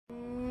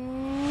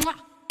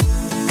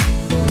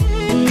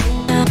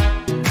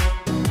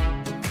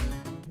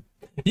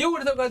Yo,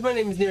 what is up guys, my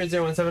name is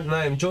Nero017 and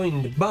I am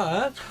joined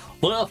by...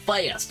 The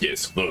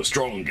fastest, the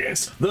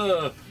strongest,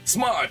 the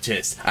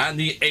smartest, and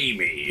the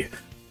Amy.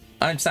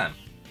 I'm Sam.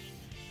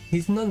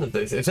 He's none of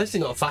those, especially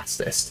not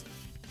fastest.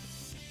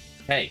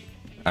 Hey,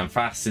 I'm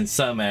fast in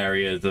some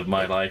areas of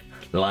my life,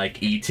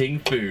 like eating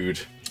food.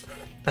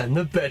 And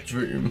the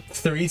bedroom.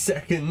 3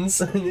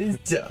 seconds and he's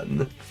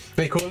done.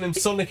 They call him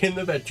Sonic in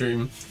the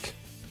bedroom.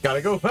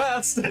 Gotta go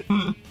fast!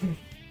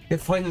 It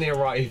finally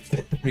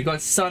arrived. We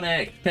got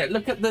Sonic. Yeah,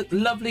 look at the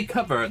lovely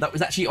cover that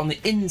was actually on the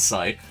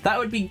inside. That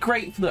would be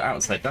great for the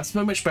outside. That's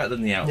so much better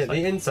than the outside. Yeah,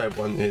 the inside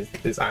one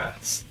is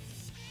ass.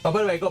 Oh,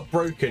 by the way, it got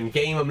broken.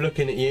 Game, I'm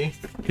looking at you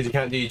because you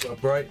can't do your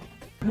job right.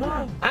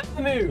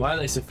 Animu! Why are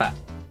they so fat?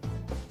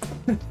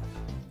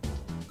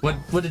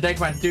 What did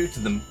Eggman do to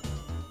them?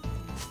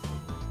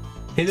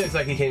 He looks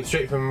like he came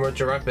straight from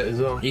Roger Rabbit as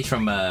well. He's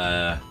from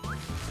Dinosaur!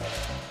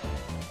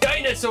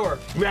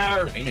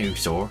 Rawr.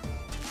 Dinosaur.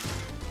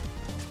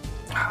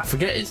 I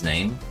forget his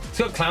name. He's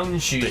got clown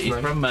shoes, But he's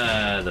man. from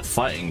the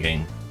fighting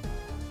game.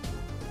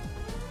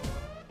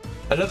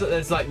 I love that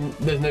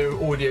there's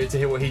no audio to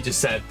hear what he just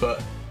said,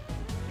 but...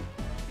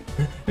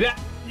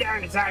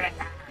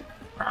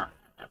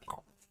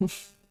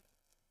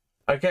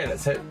 Okay,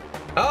 let's hit...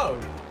 Oh!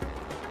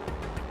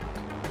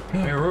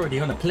 We're already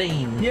on a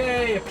plane.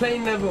 Yay, a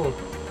plane level!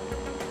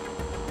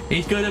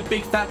 He's got a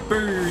big fat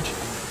bird.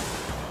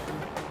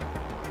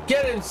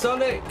 Get him,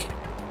 Sonic!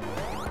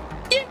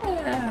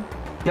 Yeah.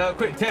 Now,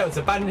 quick, Tails,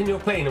 abandon your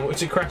plane and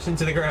watch it crash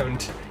into the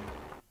ground.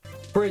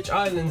 Bridge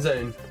Island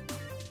Zone.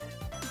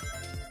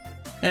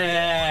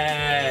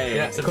 Hey,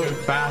 Yeah, it's a cool. bit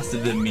faster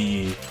than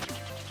me.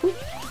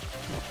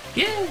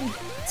 Yeah.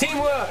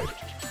 Teamwork!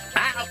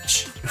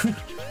 Ouch.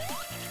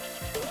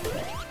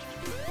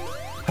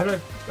 Hello.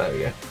 There we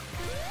go.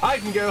 I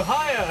can go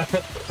higher!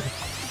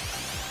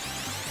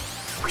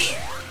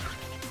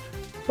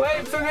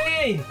 Wait for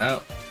me!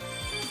 Oh.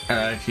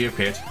 He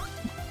appeared.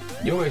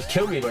 You almost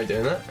killed me by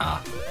doing that.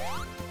 Ah.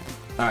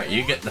 Alright,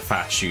 you get the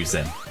fast shoes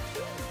then.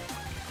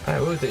 I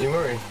will, don't you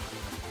worry.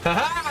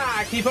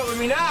 Haha! Keep up with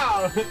me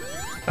now!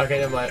 Okay,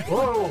 never mind.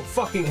 Whoa,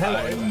 fucking hell.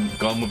 I'm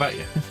gone without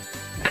you.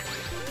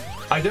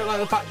 I don't like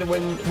the fact that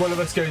when one of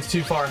us goes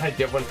too far ahead,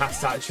 the other one has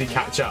to actually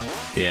catch up.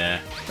 Yeah.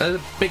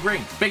 Big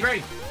ring. Big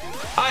ring.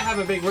 I have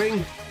a big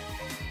ring.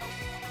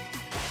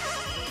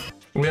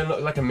 We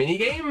unlock like a mini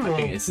game? I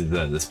think this is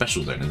the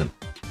special zone, isn't it?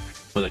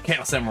 For the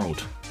Chaos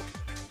Emerald.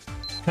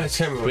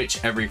 Which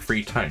every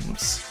 3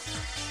 times.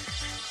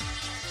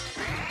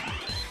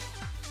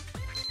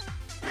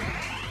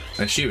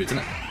 That's you, isn't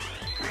it?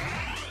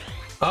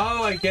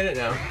 Oh, I get it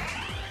now.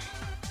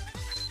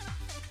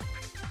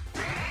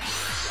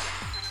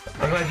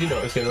 I'm glad you know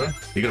what's going on.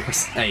 You gotta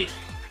press A.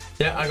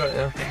 Yeah, I got it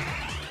now.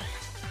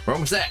 We're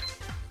almost there.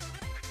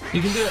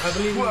 You can do it, I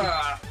believe.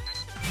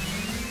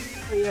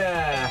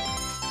 Yeah.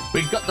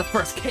 We got the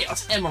first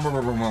Chaos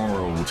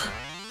Emerald.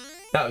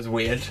 That was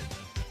weird.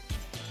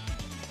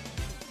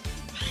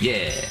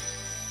 Yeah.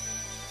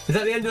 Is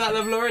that the end of that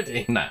level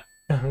already? No.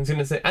 I was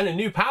gonna say, and a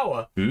new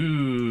power.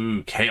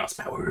 Ooh, Chaos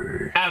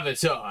Power.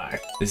 Avatar.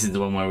 This is the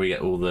one where we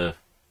get all the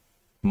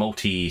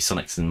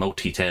multi-Sonics and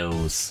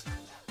multi-Tails.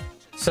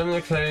 Summon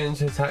the clone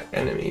to attack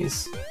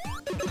enemies.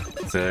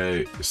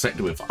 So, select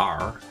it with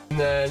R. And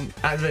then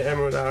activate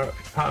Emerald Hour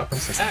power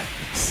press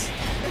X.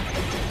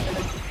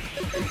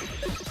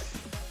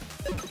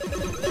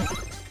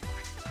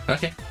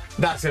 Okay.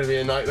 That's gonna be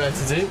a nightmare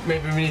to do.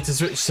 Maybe we need to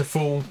switch to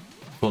full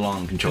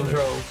Full-on control.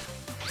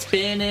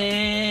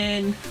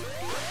 Spinning.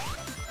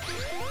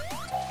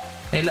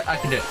 Hey, look, I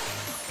can do it.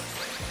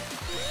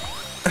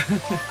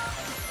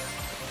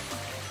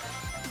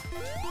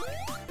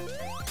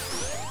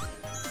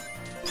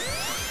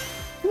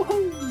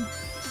 Woohoo!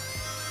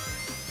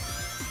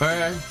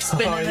 We're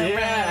spinning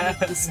around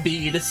at the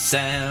speed of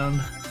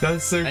sound.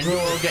 That's so And cool.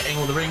 you're getting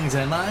all the rings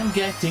and I'm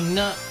getting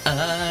none.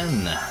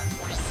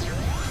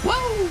 Whoa!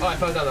 Oh, I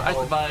found out the I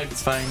hole. survived,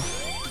 it's fine.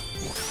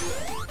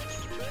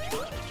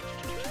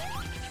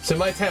 So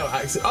my tail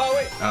acts. Oh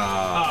wait.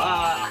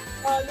 Oh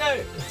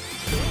no.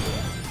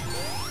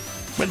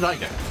 Where did I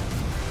go?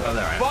 Oh,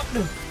 there I am. What?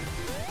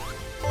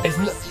 It's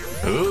not.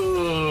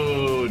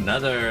 Ooh,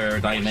 another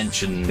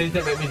dimension. Please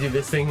don't make me do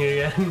this thing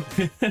again.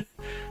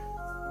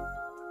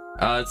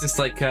 It's just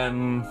like,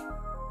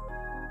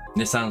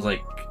 this sounds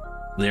like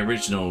the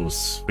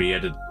originals we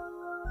added.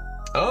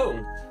 Oh.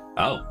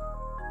 Oh.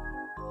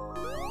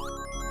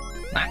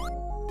 Ah.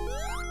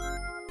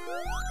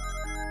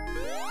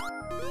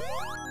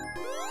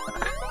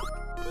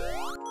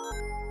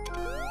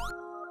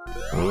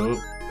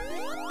 Ooh.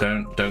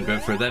 Don't go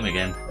through them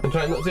again. I'm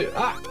trying not to.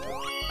 Ah.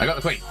 I got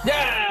the queen.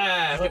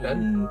 Yeah. Well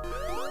done.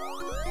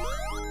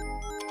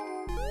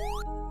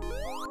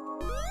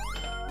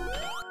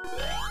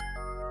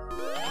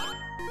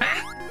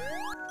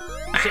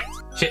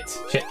 Shit.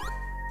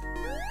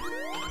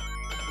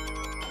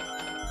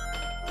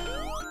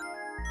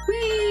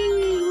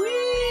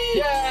 Whee!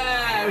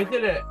 Yeah, we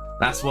did it.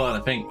 That's one,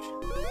 I think.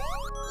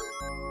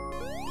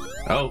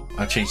 Oh,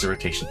 I changed the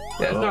rotation.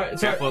 Yeah, it's oh, alright,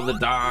 it's careful of the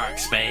dark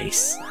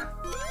space.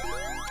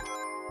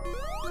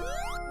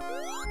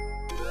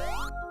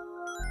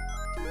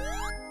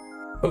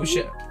 Oh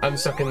shit, I'm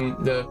stuck in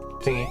the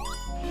thingy.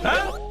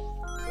 Ah!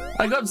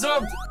 I got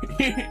absorbed!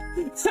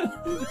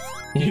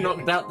 You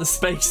knocked out the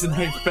space and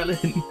I fell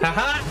in.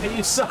 Haha,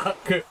 you suck!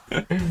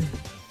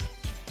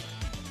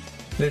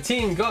 The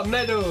team got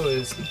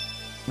medals!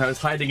 I was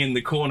hiding in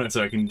the corner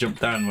so I can jump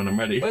down when I'm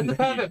ready. Where's the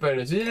perfect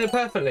bonus? You did it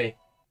perfectly.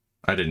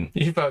 I didn't.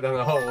 You fell down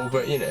the hole,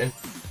 but you know.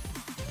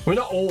 We're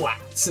not all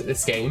acts at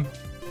this game.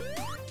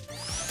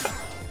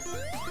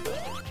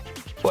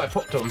 Oh, I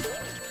popped him.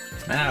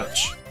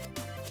 Ouch.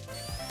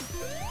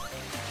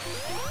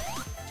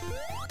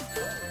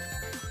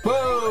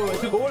 Whoa, it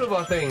took all of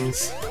our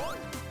things.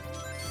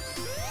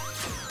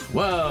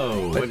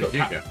 Whoa, where did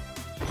you go?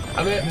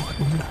 I'm here.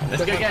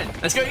 Let's go again.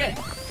 Let's go again.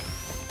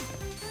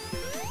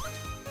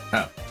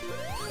 Oh.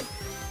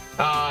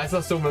 Ah, it's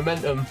lost all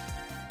momentum.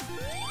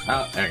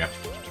 Oh, there we go.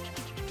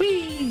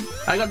 Whee!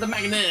 I got the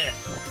magnet!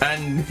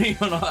 And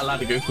you're not allowed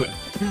to go quick.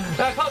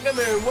 I can't get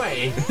my own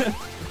way.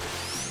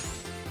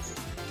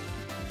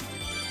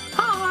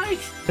 Hi!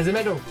 There's a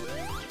medal.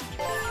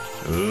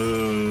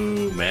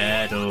 Ooh,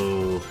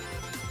 medal.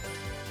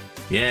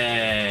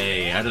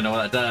 Yay! I don't know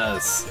what that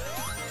does.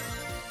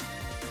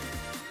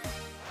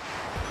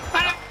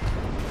 Ah!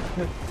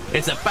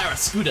 It's a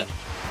barracuda.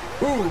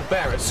 Ooh,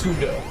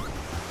 barracuda.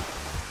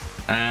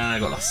 And I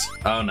got lost.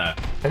 Oh no.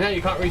 And now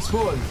you can't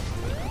respawn.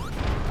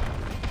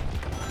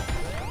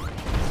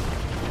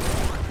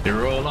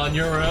 You're all on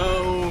your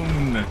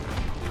own.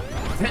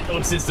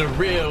 This is the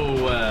real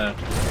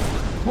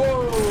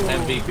Whoa!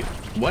 MVP.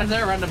 Why is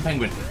there a random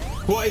penguin?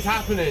 What is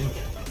happening?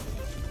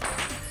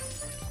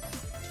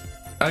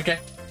 Okay.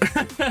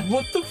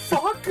 What the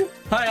fuck?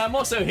 Hi, I'm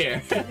also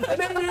here.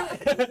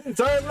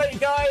 Sorry I'm late,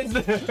 guys.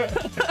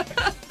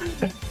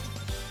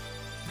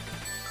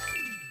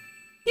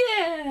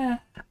 Yeah.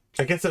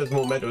 I guess there was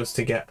more medals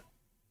to get.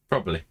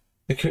 Probably.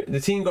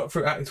 The team got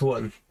through Act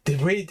 1.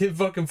 Did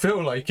fucking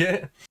feel like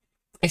it.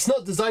 It's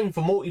not designed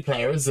for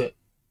multiplayer, is it?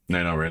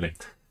 No, not really.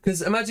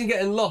 Because imagine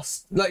getting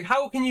lost. Like,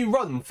 how can you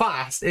run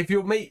fast if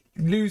your mate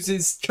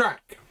loses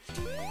track?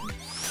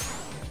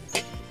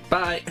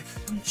 Bye.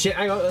 Shit,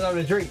 hang on, I'm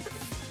having a drink.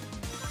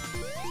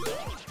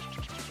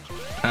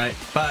 Alright,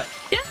 bye.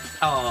 Yeah.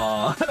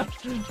 Aww.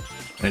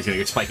 It's gonna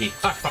go spiky.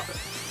 Ah, fuck.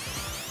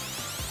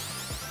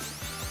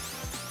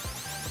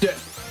 Yeah.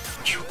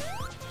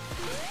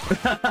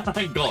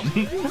 I'm gone.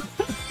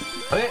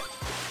 Okay,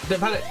 don't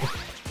panic.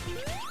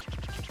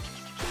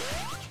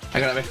 I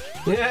got it.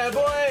 Yeah,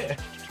 boy! I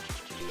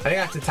think I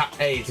have to tap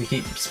A to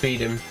keep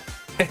speeding.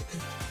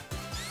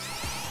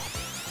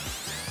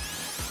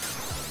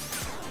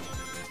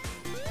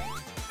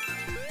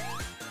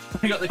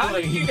 I got the How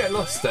coin. did you get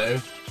lost,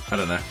 though? I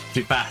don't know.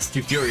 Too fast,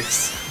 too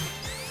furious.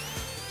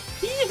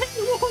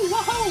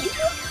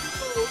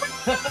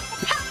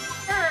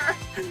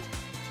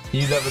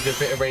 You love a good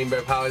bit of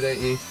rainbow power,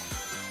 don't you?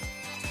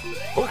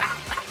 Oh,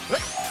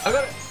 I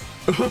got it!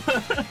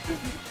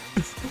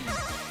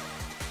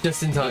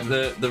 Just in time.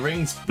 The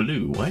ring's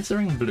blue. Why is the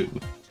ring blue?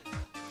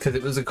 Because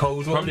it was a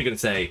cold one. Probably gonna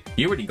say,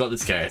 you already got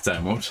this character,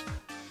 Emerald.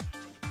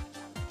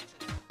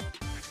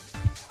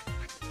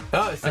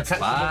 Oh, it's the That's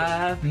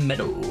 5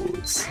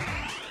 medals.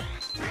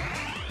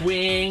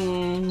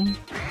 Wing.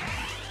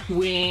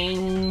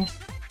 Wing.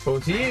 Oh,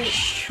 to you.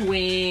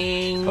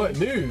 Swing. Oh, it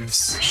moves.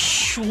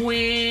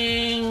 Swing.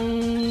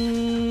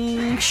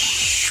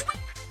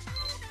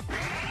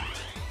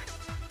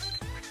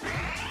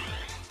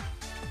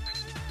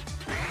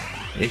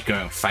 It's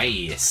going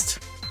fast.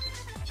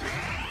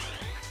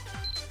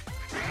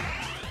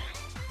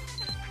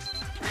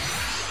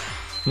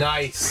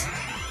 Nice.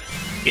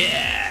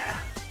 Yeah.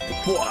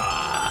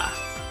 Wah.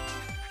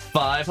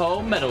 5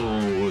 whole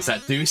medals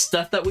that do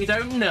stuff that we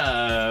don't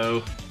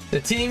know. The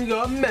team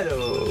got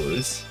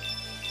medals.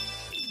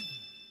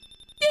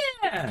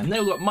 Yeah, and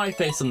they've got my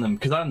face on them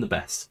because I'm the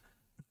best.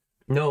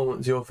 No one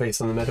wants your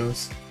face on the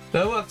medals.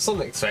 No one wants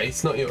Sonic's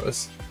face, not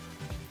yours.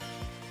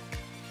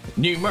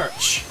 New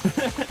merch.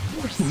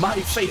 My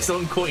face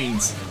on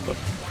coins.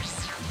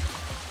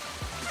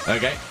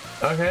 Okay.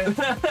 Okay.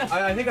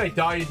 I think I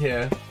died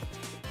here.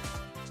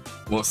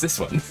 What's this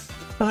one?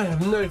 I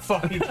have no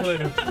fucking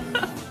clue.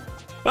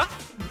 Ah,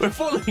 we're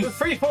falling. We're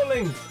free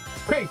falling.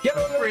 Quick, get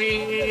on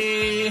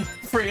the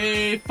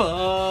Free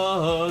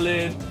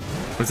falling.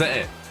 Was that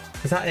it?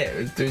 Is that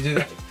it? Do we do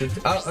that?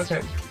 Oh,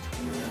 okay.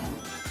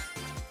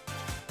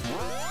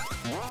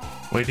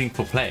 Waiting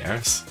for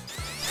players.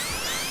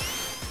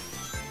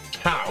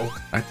 How?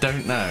 I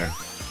don't know.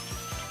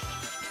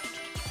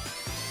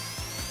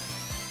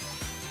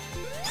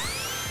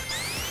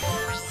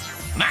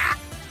 Ah!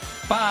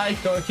 Bye.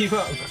 Gotta keep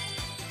up.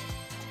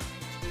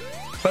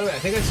 By the way, I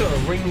think I saw a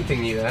ring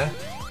thingy there.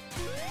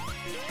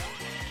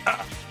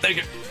 Ah, there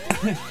you go.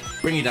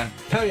 Bring you down.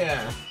 Hell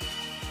yeah.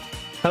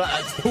 I like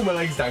that. Just pull my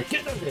legs down.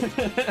 Get over it.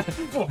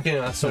 Fucking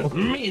asshole.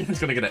 Me is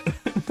gonna get it.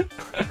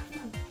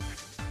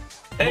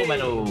 Hey. More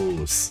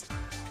medals.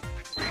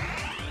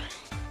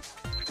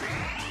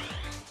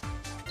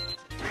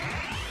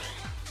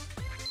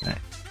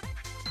 Right.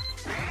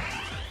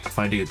 If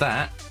I do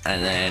that,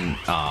 and then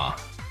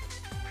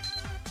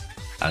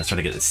I was trying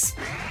to get this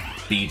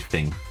speed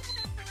thing.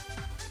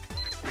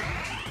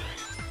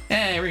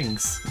 Hey,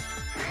 rings.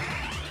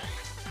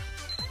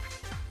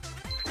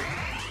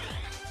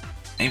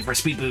 Aim for a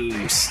speed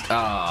boost.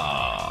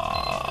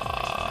 Ah.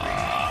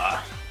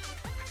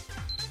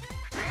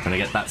 Trying to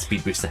get that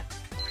speed boost there.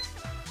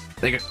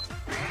 There you go.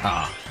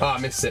 Ah. Oh, I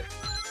missed it.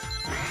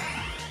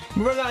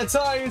 We're running out of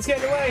time. It's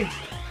getting away.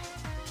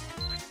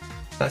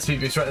 That speed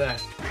boost right there.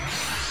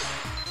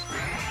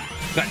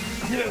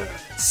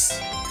 Yes.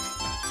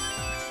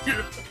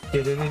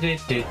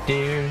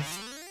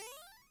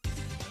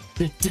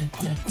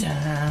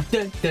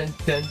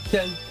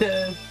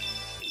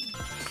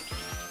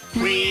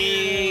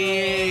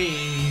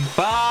 Whee!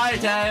 Bye,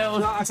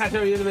 Tails! I'll catch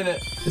you in a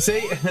minute.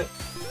 See?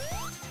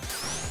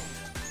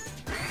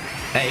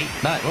 Hey,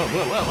 no, whoa,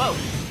 whoa, whoa, whoa!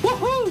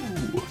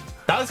 Woohoo!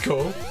 That was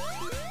cool.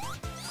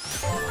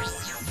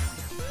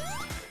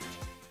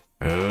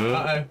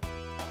 Uh-oh.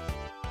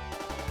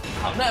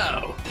 Oh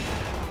no!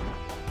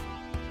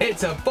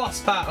 It's a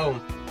boss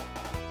battle.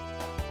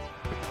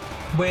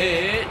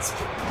 It's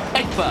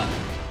Eggbert!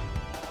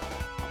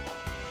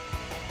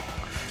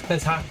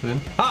 Let's happen.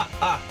 Ah,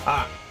 ah,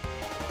 ah.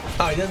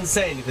 Oh, he doesn't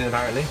say anything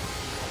apparently.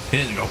 He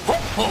doesn't go ho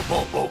ho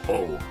ho ho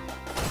ho!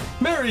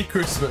 Merry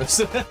Christmas.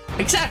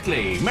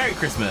 Exactly! Merry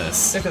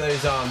Christmas! Look at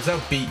those arms.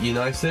 They'll beat you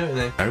nicely, don't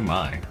they? Oh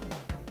my.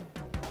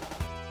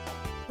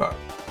 Oh.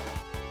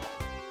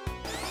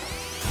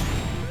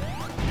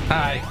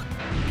 Hi.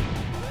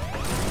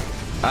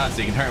 Ah, so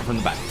you can hurt him from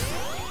the back.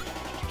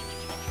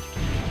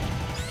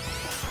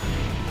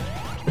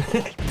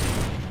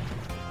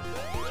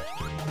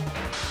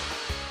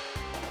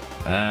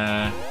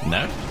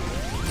 No.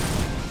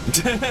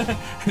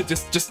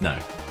 just no.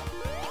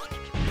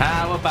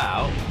 How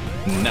about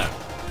no?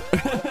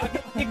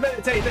 You can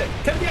meditate it.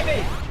 Come get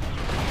me.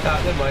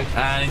 Ah, never mind.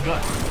 And he's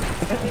got.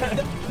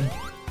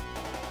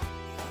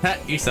 Ha,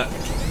 you suck.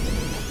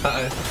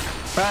 Uh-oh.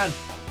 Run.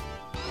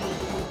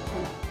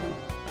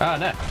 Oh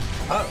no.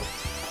 Oh.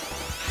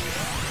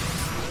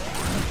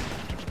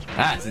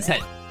 Ah, it's his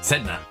head. His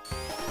head now.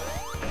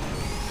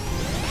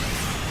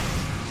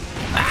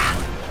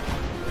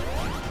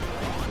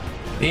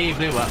 He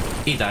blew up.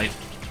 He died.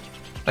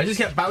 I just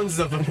kept bounces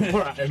of them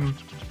more at him.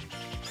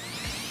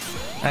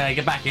 Hey,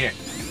 get back here.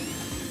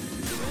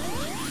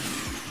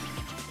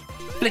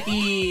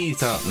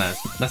 Flickies! Oh, no,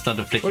 that's not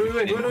a flicky. What do we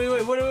win? What do we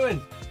win? What do we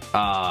win?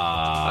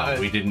 Ah,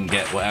 we didn't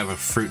get whatever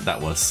fruit that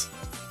was.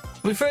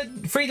 We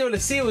freed all the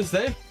seals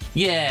though.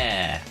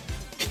 Yeah!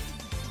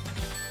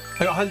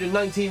 I got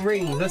 119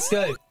 rings. Let's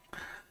go.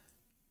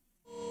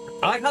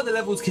 I like how the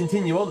levels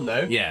continue on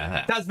though.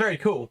 Yeah. That's very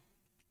cool.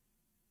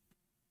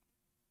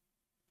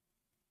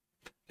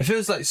 It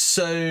feels like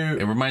so...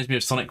 It reminds me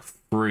of Sonic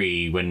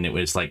 3 when it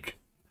was like,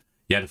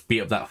 you had to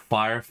beat up that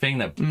fire thing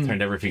that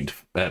turned everything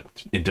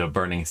into a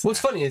burning stack. What's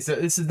funny is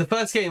that this is the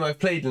first game I've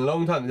played in a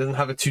long time that doesn't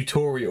have a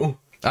tutorial.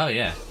 Oh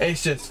yeah.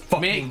 It's just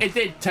fucking... I mean, it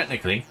did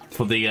technically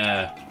for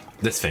the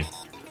this thing.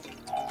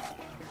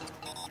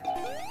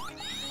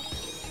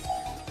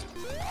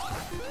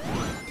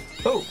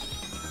 Oh!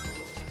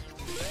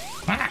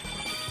 Ah.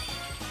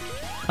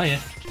 Oh yeah.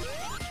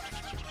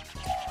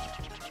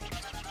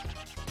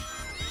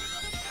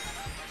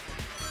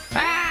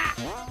 Ah!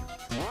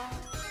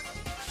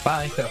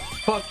 Bye. What the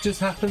fuck just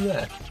happened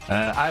there?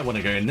 I want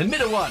to go in the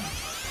middle one.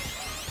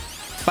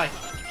 Bye.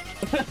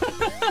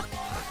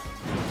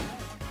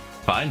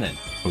 Fine then.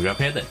 We'll go up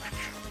here then.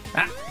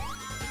 Ah!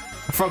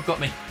 A frog got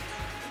me.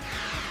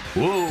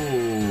 Whoa!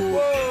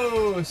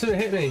 Whoa! Something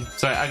hit me.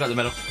 Sorry, I got the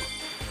medal.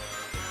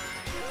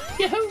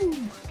 Yahoo!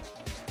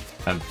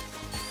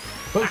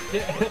 Oh,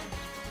 yeah.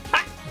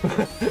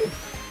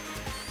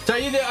 So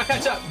you do it, I'll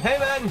catch up. Hey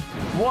man!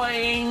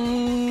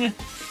 Boing!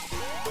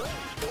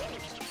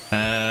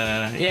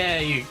 Yeah,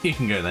 you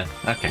can go then.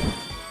 Okay.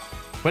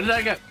 Where did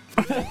I go?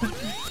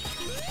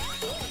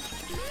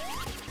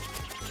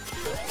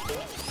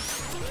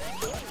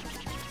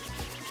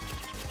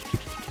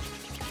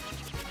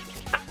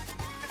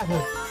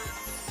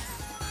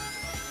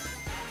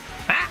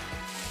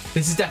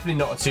 This is definitely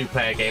not a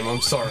two-player game,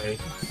 I'm sorry.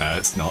 No,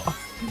 it's not.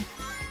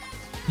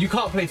 You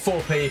can't play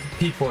four-player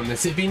people on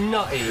this, it'd be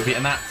nutty. It'd be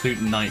an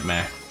absolute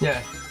nightmare.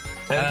 Yeah.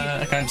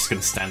 Okay, I'm just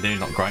gonna stand here and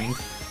not grind.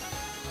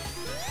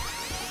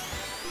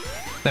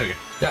 There we go.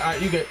 Yeah,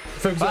 alright, you go.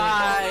 Focus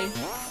Bye!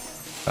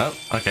 Oh,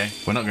 okay.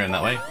 We're not going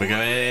that way. We're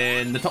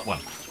going the top one.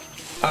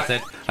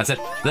 Right. I said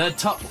the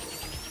top.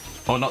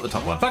 Or not the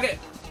top one. Fuck it!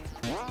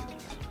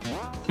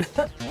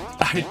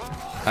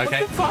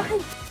 Okay. Fuck!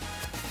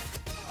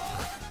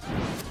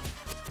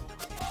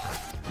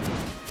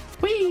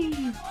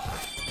 Whee!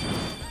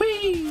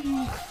 Whee!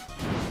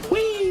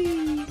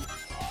 Whee!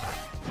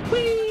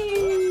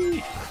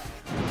 Whee!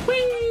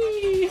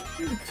 Whee!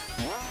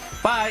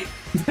 Bye!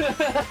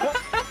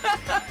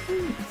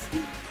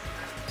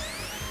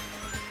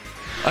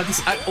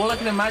 All I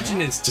can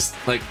imagine is just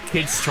like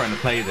kids trying to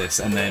play this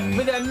and then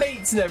With their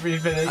mates and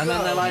everything as and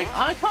then they're like,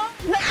 I can't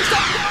let me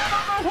stop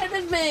going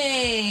ahead of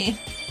me!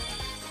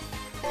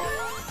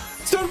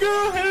 Stop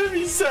going ahead of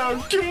me,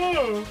 sound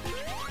cool!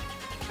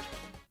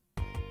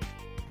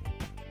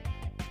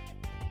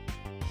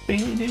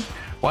 speedy.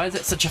 Why is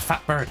it such a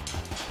fat bird?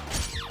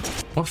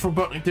 What's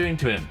Robotnik doing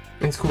to him?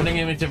 It's called Putting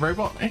him into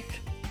Robotnik?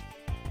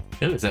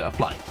 Oh, is it a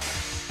fly?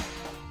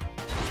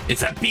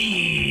 It's a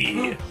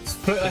bee!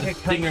 Float like a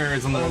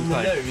Stingers on the wrong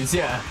side. nose,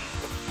 yeah.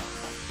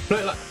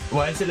 Float like.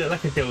 Why does it look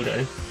like a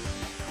dildo?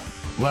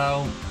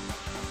 Well,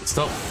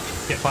 stop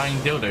buying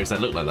dildos that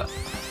look like that.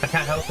 I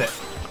can't help it.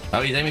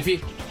 Oh, he's aiming for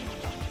you.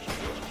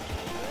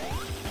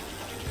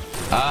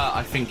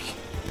 I think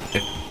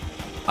if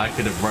I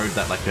could have rode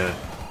that like a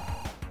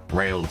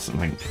rail or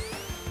something.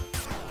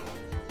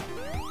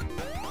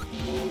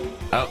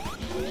 Oh,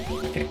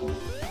 okay.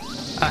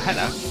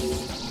 Hello.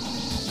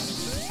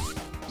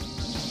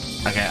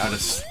 Okay, I'll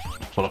just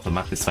fall off the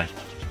map, it's fine.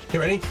 You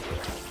ready?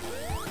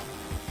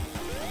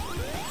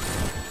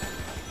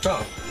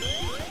 Oh.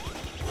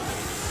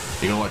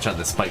 You gotta watch out,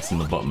 there's spikes on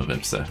the bottom of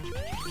him, so.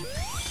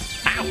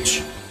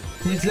 Ouch!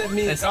 You just let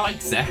me. There's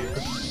spikes there.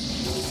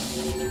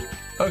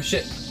 Oh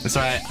shit. It's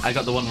alright, I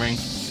got the one ring.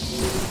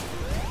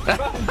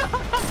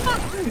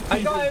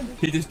 I got him!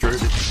 He just drove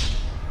it.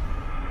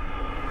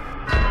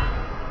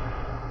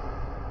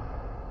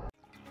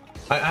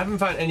 I haven't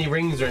found any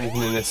rings or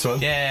anything in this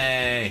one.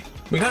 Yay!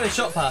 We kind of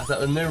shot past that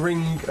with no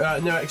ring,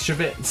 no extra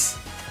bits.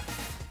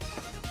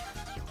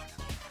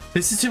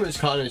 This is too much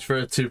carnage for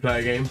a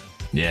 2-player game.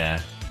 Yeah.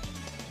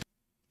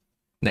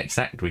 Next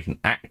act, we can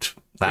act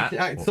that.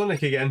 Act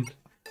Sonic again.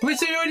 Wait,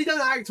 so you already done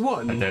Act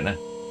 1? I don't know.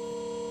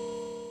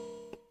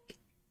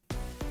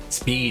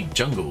 Speed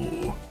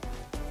Jungle.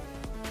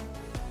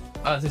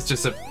 Oh, this is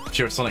just a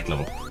pure Sonic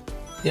level.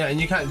 Yeah,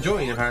 and you can't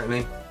join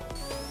apparently.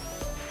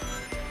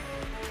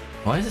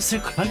 Why is it so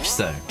close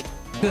though? I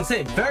was gonna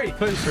say, very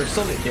close for a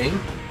Sonic game.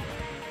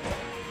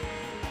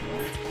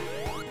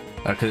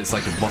 Oh, because it's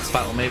like a boss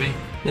battle maybe?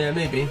 Yeah,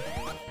 maybe.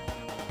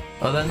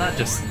 Oh, then that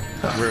just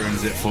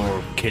ruins it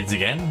for kids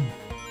again.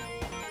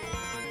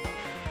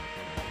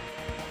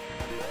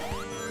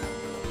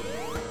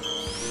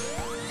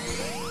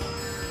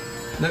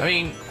 Nope. I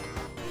mean,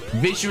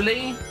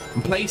 visually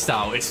and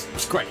playstyle,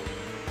 it's great.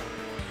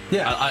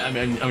 Yeah. I'm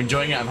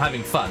enjoying it. I'm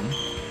having fun.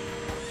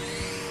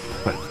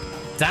 But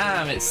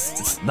damn,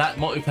 it's that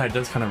multiplayer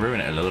does kind of ruin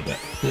it a little bit.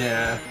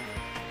 Yeah.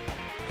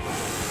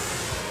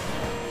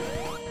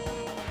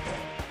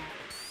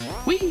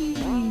 Whee!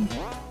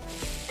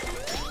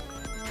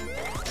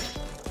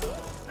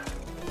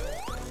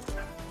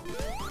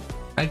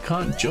 I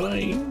can't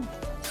join.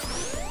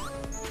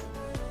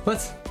 What?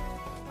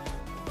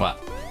 What?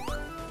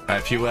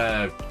 If you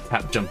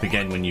tap jump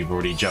again when you've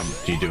already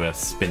jumped, you do a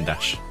spin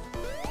dash.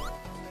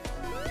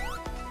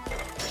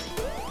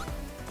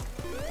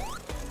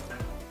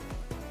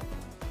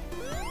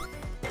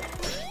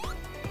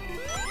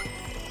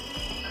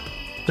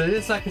 So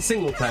it's like a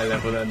single player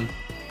level then?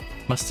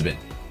 Must have been.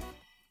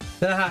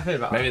 Then how I feel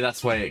about Maybe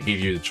that's why it gave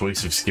you the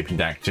choice of skipping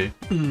to Act 2.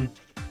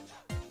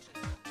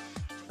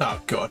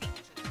 Oh god.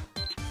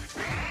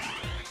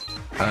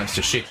 Oh, it's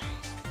just shit.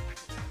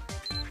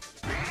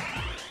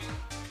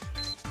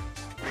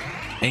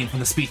 Aim for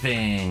the speed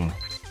thing.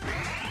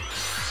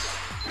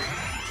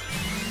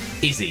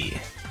 Easy.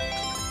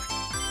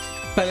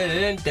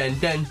 Dun, dun,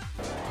 dun.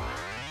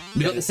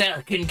 We got the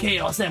Sarkin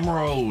Chaos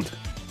Emerald.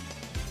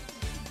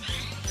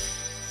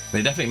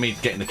 They definitely made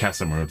getting the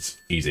Chaos Emeralds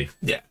easy.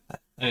 Yeah.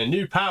 And a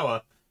new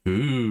power.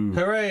 Ooh.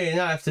 Hooray,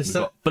 now I have to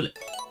stop. Bullet.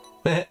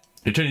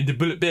 You're turning into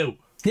Bullet Bill.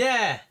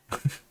 Yeah!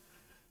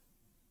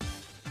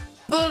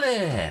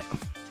 Bullet!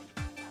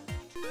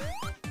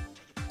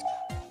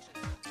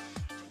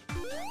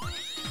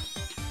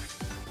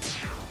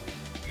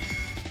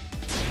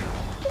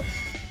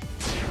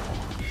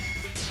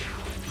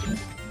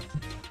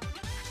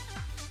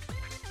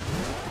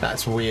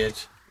 That's weird.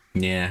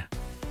 Yeah.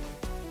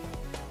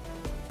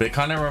 But it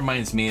kind of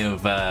reminds me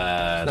of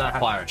the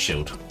Fire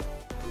Shield.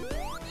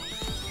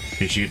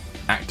 Because you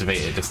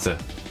activate it just to...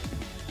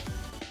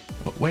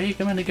 Where are you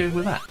going to go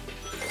with that?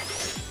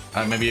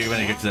 Maybe you're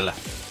going to go to the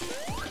left.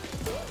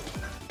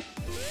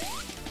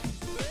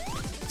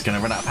 It's going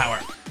to run out of power.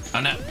 Oh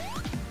no.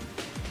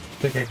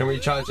 Okay, I can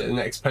recharge it at the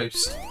next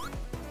post.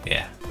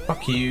 Yeah.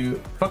 Fuck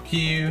you. Fuck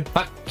you.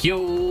 Fuck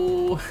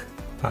you.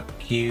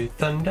 Fuck you,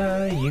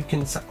 Thunder. You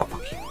can suck. Oh,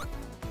 fuck you.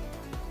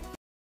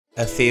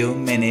 A few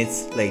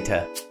minutes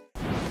later.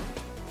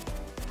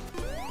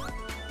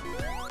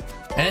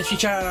 Energy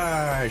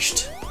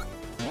charged.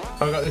 Oh,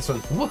 I got this one.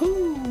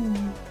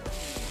 Woohoo.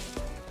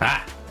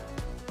 Ah.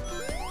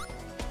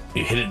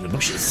 You hid it in the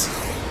bushes.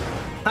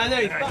 I know,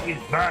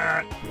 he's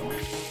back.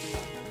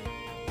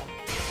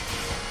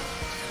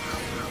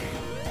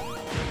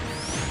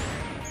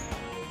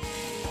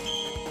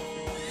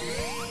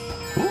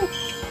 Ooh.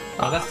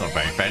 Oh, that's not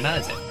very fair now,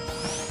 is it?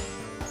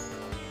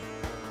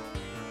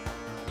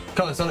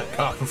 Come on, Sonic.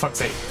 Oh, for fuck's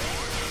sake.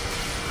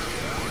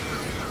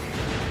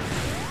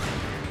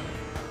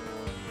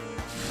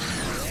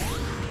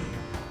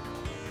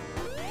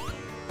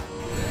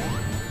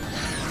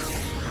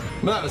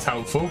 Well, that was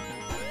helpful.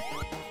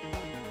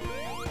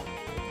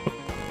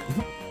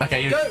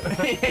 Okay, you're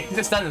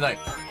just standing like,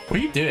 what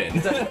are you doing?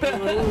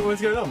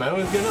 What's going on, man?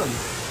 What's going on?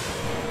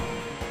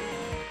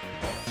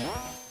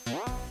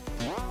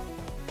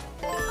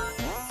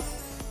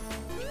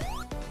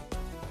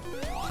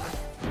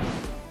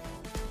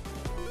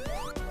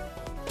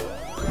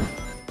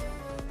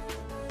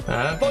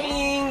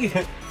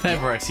 Boing!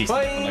 Whenever I see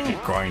something like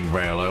a grind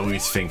rail, I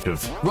always think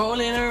of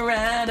rolling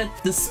around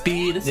at the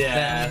speed of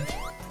sound.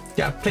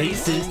 Got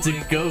Places to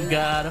go,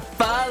 gotta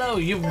follow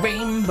your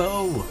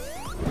rainbow.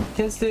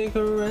 Can't stick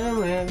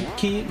around and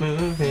keep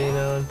moving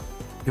on.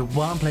 Your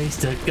one place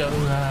to go,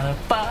 gotta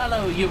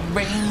follow your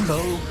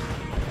rainbow.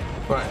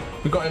 Right,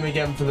 we got him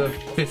again for the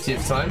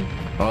 50th time.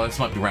 Oh, this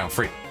might be round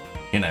 3.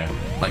 You know,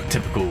 like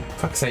typical.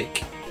 Fuck's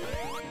sake.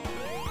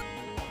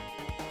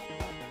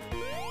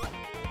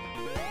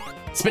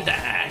 Spin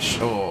dash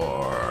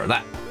or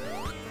that.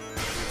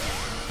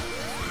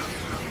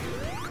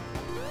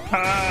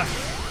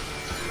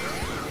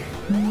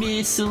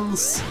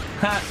 Missiles.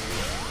 Ha.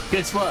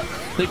 Guess what?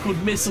 They're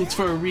called missiles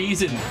for a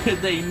reason.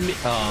 Could they?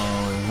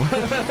 Oh.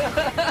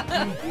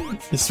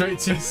 You spoke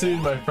too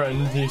soon, my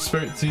friend. You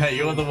spoke too. Hey,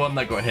 you're the one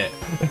that got hit.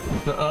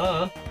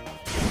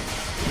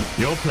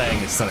 You're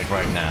playing as Sonic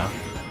right now.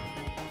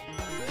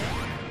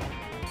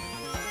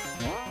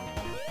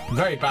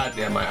 Very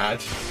badly, I might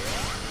add.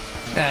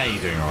 Yeah,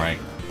 you're doing alright.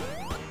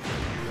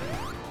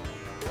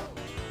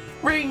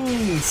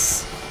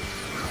 Rings!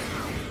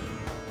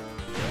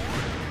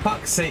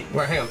 Fuck's sake.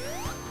 Wait, hang on.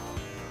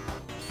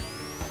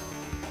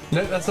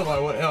 No, that's not what I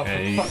want. Oh,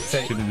 for fuck's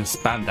sake. Should have just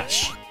spin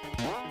dash.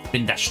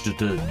 Spin dash.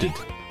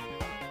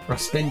 I'll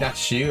spin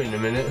dash you in a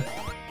minute.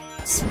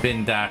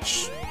 Spin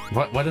dash.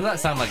 Why does that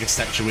sound like a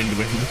sexual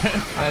innuendo?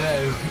 I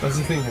know. I was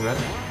just thinking that.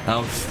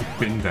 I'll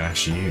spin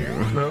dash you.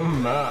 Oh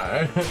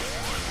my.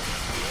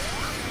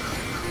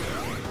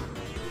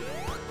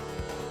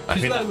 I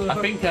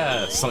think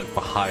Sonic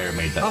for Hire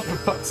made that. Oh, for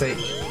fuck's sake.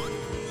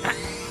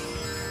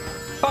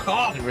 Fuck I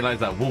off! didn't realise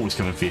that wall was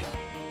coming for you.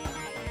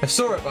 I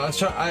saw it, but I was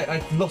trying.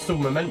 I lost all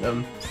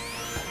momentum.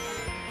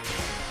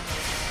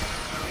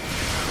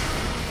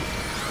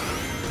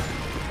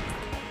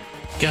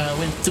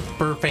 Going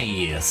super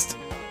fast.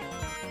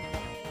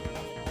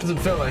 Doesn't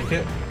feel like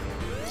it.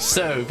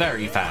 So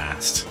very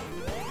fast.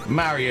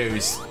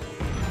 Mario's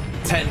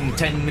 10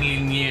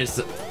 million years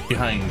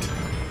behind.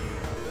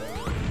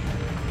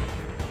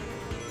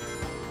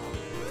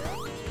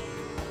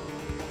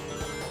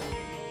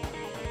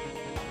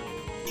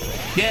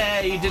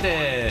 Yeah, you did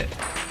it!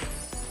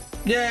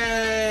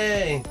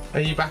 Yay!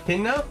 Are you back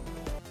in now?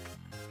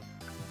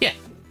 Yeah.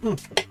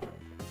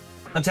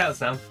 I'm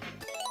Tails now.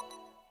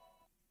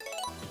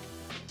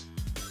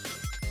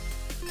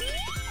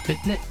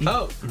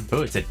 Oh!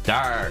 Oh, it's a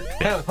dark.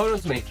 Hang on, hold on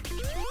to me.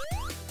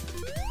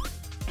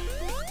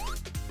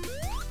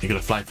 You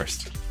gotta fly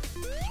first.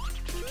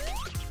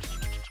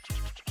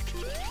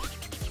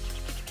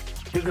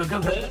 Go, go, go,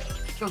 go.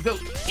 Go, go.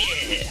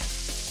 Yeah!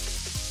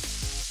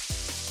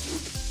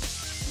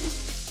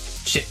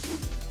 Shit.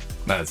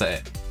 No, is that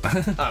it?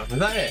 Oh, is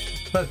that it?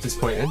 That's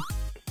disappointing.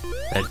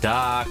 The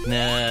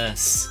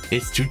darkness.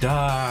 It's too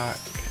dark.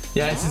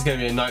 Yeah, this is going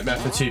to be a nightmare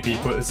for 2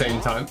 people at the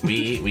same time.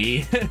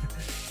 We.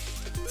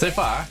 So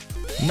far,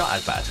 not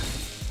as bad.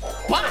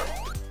 What?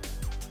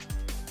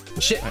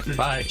 Shit. Right,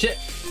 bye. Shit.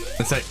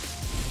 Let's say.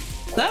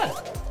 There.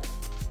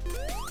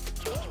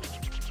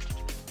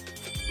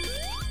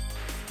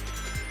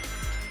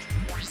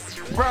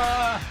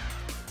 Bruh.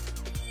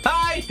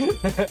 Hi.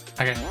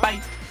 Okay,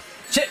 bye.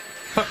 Shit.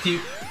 Fuck you.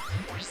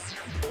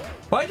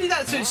 Why did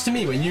that switch to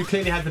me when you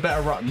clearly had the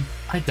better run?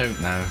 I don't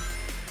know.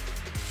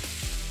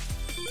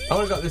 I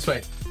would have got this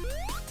way.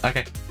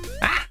 Okay.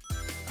 Ah!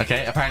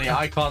 Okay, apparently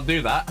I can't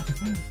do that.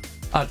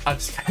 I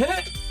just...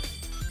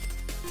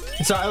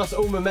 Sorry, I lost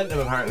all momentum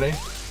apparently.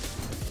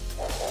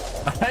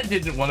 I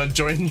didn't want to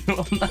join you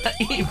on that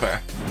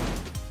either.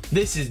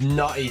 This is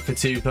nutty for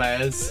 2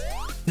 players.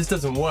 This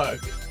doesn't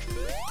work.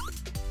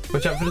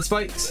 Watch out for the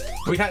spikes.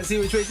 We can't see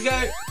which way to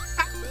go.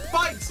 Ah,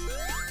 spikes!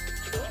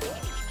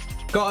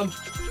 Got him.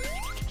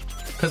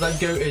 Because I'm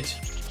goated.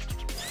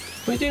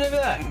 What are you doing over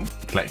there?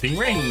 Collecting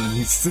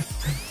rings.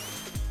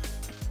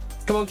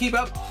 Come on, keep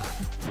up.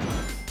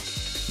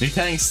 You're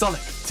telling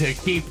Sonic to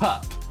keep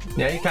up.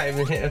 Yeah, you can't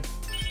even hit him.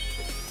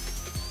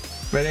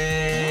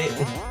 Ready?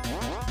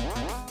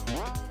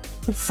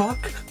 The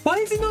fuck? Why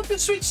is it not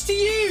just switched to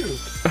you?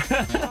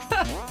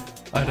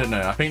 I don't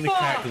know. I think the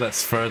character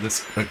that's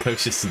furthest,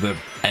 closest to the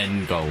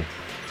end goal.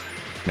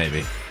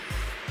 Maybe.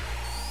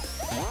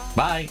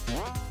 Bye.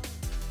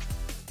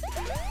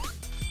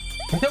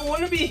 I don't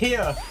want to be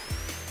here.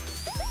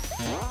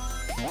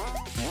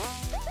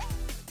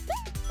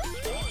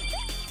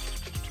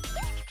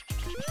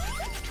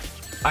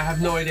 I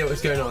have no idea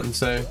what's going on,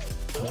 so...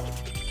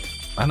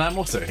 And I'm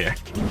also here.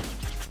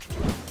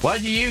 Why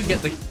do you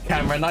get the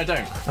camera and I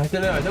don't? I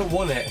don't know, I don't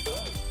want it.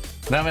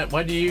 No,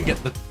 why do you get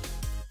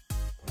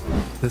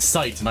the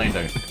sight and I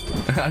don't?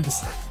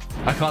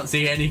 I can't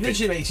see It anything.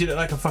 literally makes you look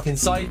like a fucking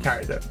side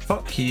character.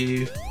 Fuck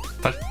you.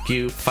 Fuck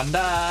you,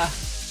 Funda.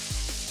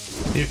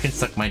 You can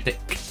suck my dick.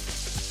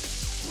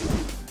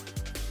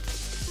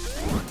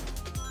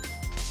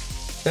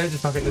 No,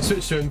 just fucking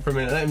switch to him for a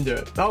minute, let him do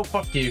it. Oh,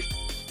 fuck you.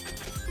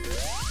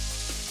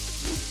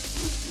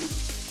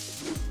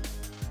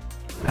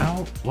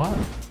 How? What?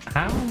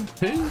 How?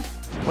 Who?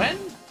 When?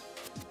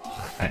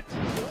 Right.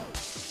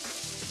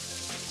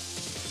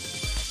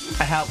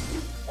 help.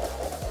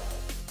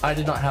 I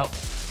did not help.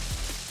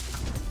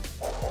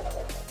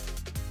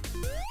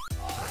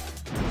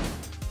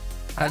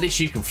 At least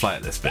you can fly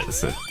at this bit.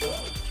 So.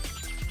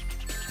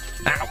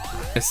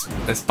 Ow!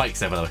 There's spikes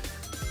there, by the way.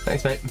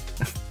 Thanks, mate.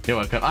 You're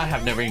welcome. I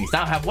have no rings.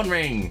 Now I have one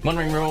ring. One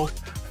ring rule.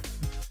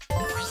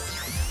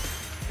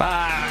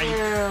 Bye!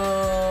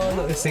 Oh,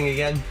 not this thing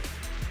again.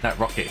 That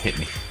rocket hit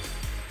me.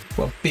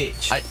 What a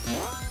bitch.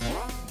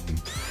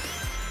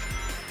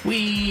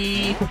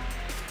 Whee!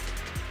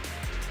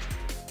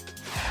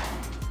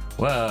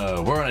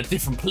 Whoa, we're on a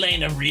different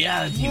plane of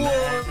reality,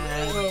 man.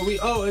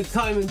 Oh, it's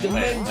time and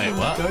dimension. Wait,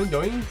 what?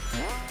 Going.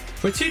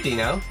 We're 2D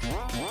now.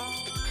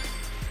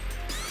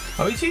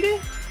 Are we 2D?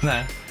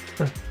 No.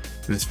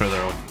 This is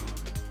further on.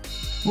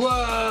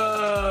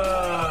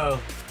 Whoa!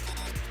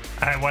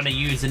 I want to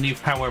use a new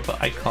power,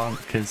 but I can't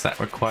because that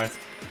requires.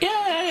 Yeah,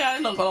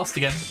 I got lost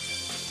again.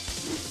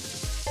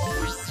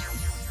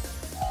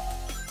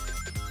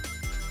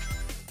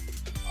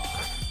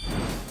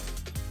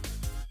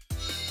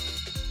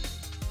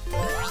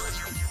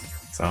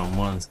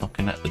 Someone's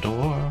knocking at the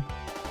door.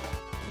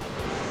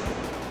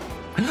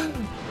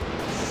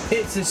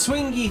 It's a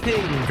swingy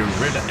thing.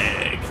 Gorilla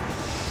egg.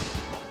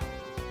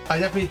 I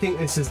definitely think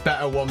this is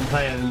better one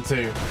player than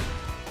two.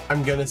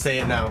 I'm gonna say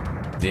it now.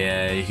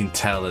 Yeah, you can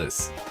tell it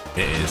is.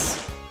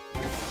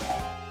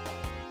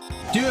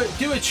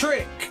 Do a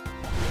trick.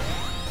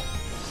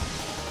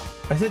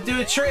 I said do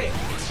a trick.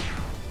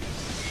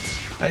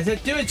 I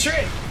said do a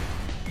trick.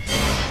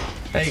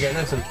 There you go,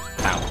 nice one.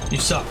 Ow. You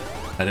suck.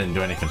 I didn't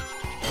do anything.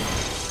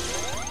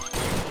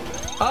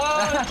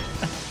 Oh!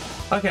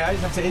 Okay, I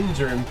just have to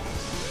injure him.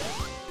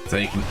 So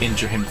he can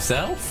injure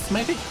himself,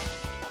 maybe?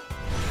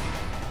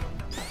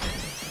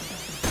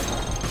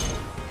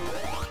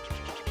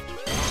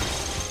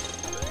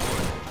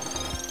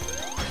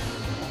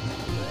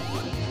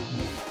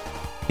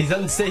 He's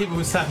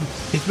unstable, Sam.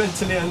 He's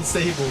mentally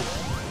unstable.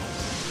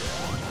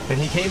 And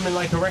he came in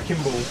like a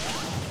wrecking ball.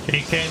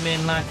 He came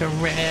in like a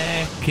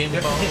wrecking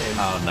ball.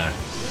 Oh no.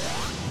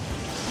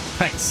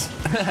 Thanks.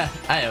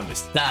 I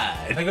almost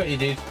died. I got you,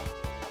 dude.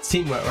 It's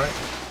teamwork, right?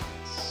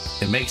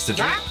 It makes the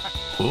drink.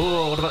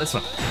 Oh, what about this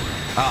one?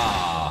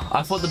 Ah,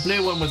 I thought the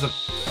blue one was a.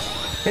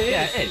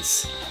 Yeah, it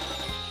is.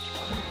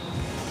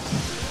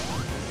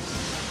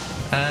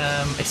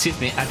 Excuse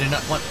me, I do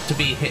not want to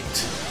be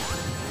hit.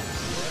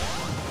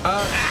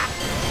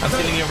 I'm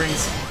stealing your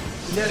rings.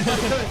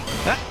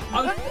 Yeah,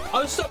 I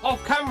was stuck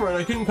off camera and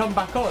I couldn't come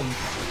back on.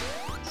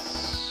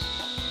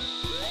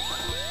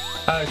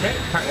 Okay,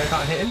 apparently I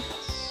can't hit him.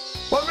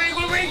 One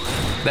ring!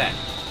 There.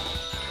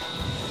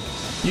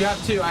 You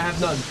have two, I have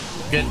none.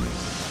 Good.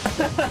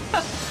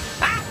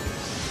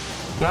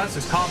 No, that's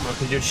just karma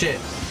because you're shit.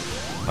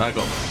 I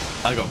got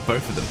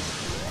both of them.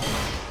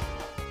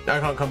 I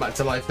can't come back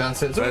to life now,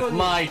 so it's It's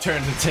my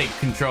turn to take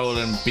control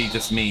and be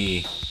just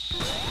me.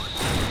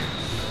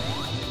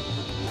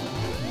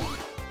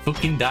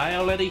 Fucking die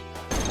already?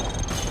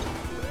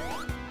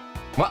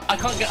 What? I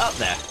can't get up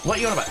there. What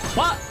are you on about?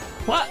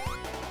 What?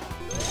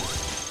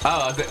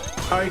 Oh, I think.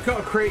 Oh, you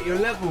gotta create your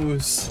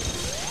levels.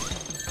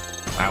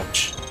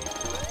 Ouch.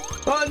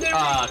 Oh, no!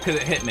 Ah, because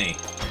it hit me.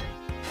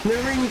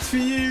 No rings for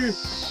you.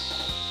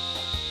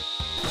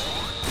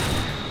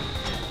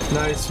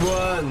 Nice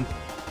one.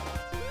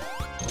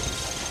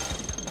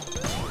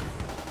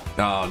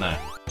 Oh no.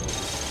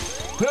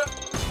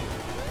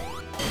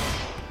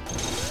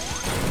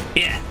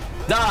 Yeah.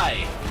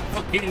 Die.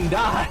 Fucking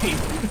die.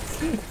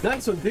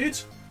 Nice one, dude.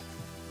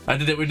 I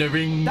did it with no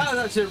rings. That was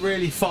actually a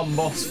really fun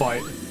boss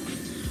fight.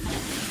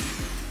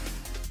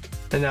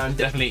 And now I'm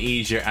Definitely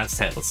easier as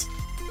Tails.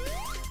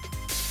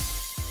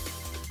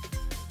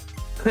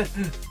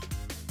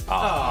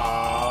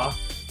 Aww.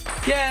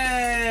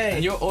 Yay!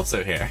 And you're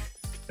also here.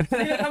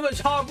 Look how much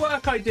hard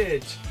work I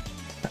did.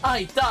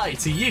 I died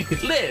so you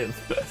could live.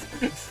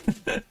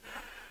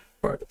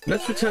 Right,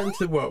 let's return to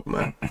the world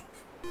map.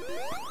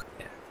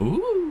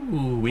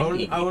 Ooh,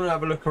 I want to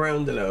have a look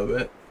around a little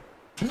bit.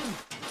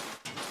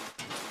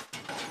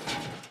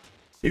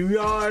 Here we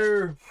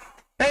are.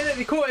 Hey, look,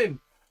 we caught him.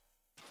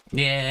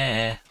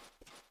 Yeah.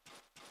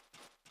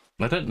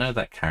 I don't know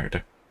that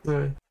character.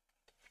 No.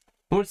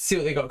 I want to see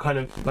what they got kind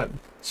of like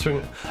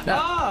swinging.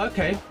 Ah,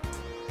 okay.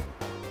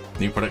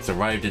 New products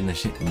arrived in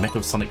the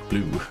Metal Sonic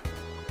Blue.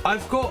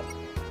 I've got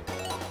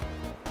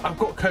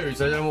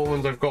codes. I don't know what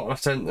ones I've got. I've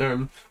sent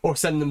them or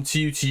send them to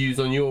you to use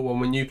on your one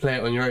when you play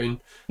it on your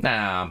own.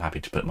 Nah, I'm happy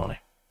to put money.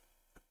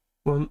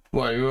 What?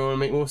 You want to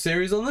make more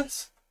series on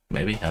this?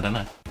 Maybe, I don't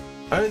know.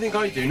 I don't think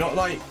I do. Not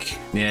like.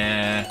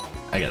 Yeah,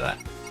 I get that.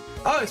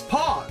 Oh, it's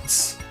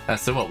parts.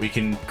 So what? We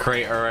can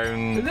create our It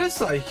own. looks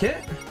like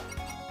it.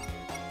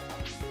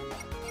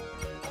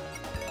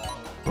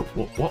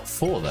 What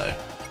for though?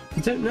 I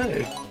don't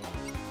know.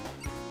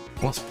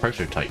 What's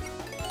prototype?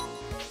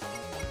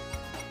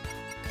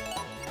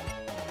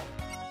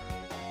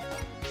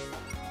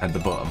 At the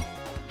bottom.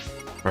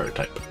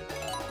 Prototype.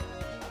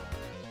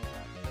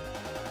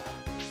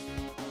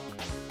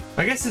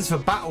 I guess it's for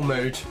battle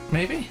mode.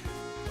 Maybe?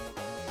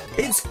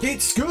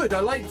 It's good. I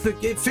like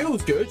it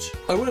feels good.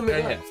 I will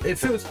admit that. It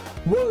feels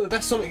one of the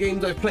best Sonic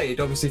games I've played.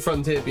 Obviously,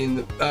 Frontier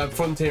being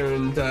Frontier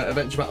and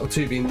Adventure Battle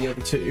 2 being the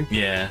other two.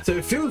 Yeah. So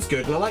it feels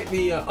good, and I like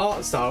the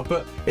art style.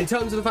 But in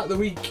terms of the fact that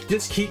we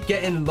just keep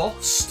getting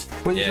lost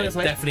when you're trying to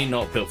play, it's definitely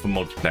not built for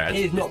multiplayer. It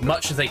is not. As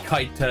much as they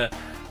tried to,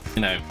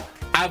 you know,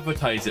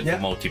 advertise it for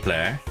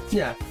multiplayer.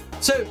 Yeah.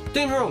 So don't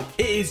get me wrong,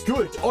 it is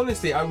good.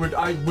 Honestly, I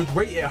would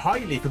rate it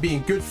highly for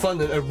being good fun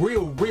and a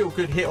real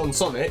good hit on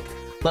Sonic.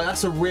 Like,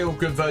 that's a real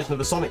good version of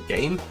a Sonic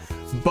game,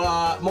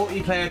 but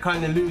multiplayer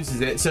kind of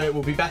loses it, so it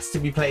will be best to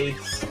be played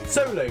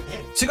solo.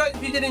 So guys,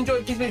 if you did enjoy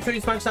it, please make sure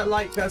you smash that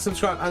like, that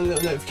subscribe, and the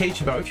little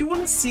notification bell. If you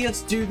want to see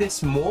us do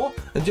this more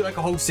and do like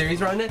a whole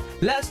series around it,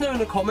 let us know in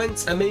the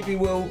comments, and maybe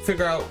we'll sort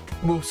it out,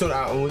 and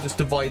we'll just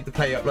divide the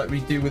play up like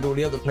we do with all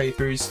the other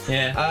playthroughs.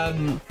 Yeah.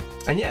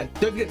 And yeah,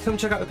 don't forget to come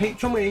check out the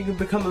Patreon, where you can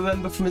become a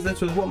member from as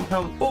little as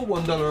 £1 or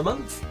 $1 a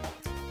month.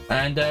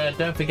 And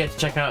don't forget to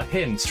check out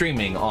him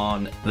streaming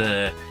on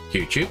the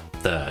YouTube,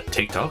 the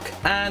TikTok,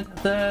 and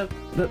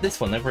this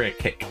one over at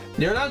Kick.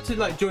 You're allowed to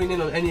like join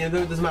in on any of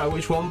them, it doesn't matter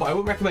which one, but I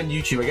wouldn't recommend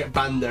YouTube. I get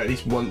banned there at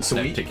least once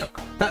a week.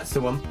 TikTok. That's the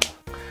one.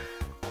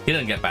 You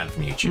don't get banned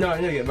from YouTube. No, I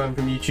don't get banned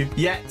from YouTube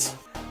yet.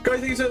 Guys,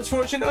 thank you so much for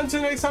watching.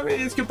 Until next time, it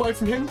is goodbye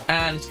from him.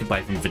 And it's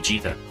goodbye from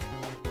Vegeta.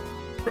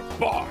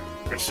 Goodbye,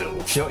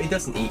 yourself. You know, he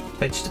doesn't eat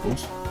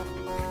vegetables.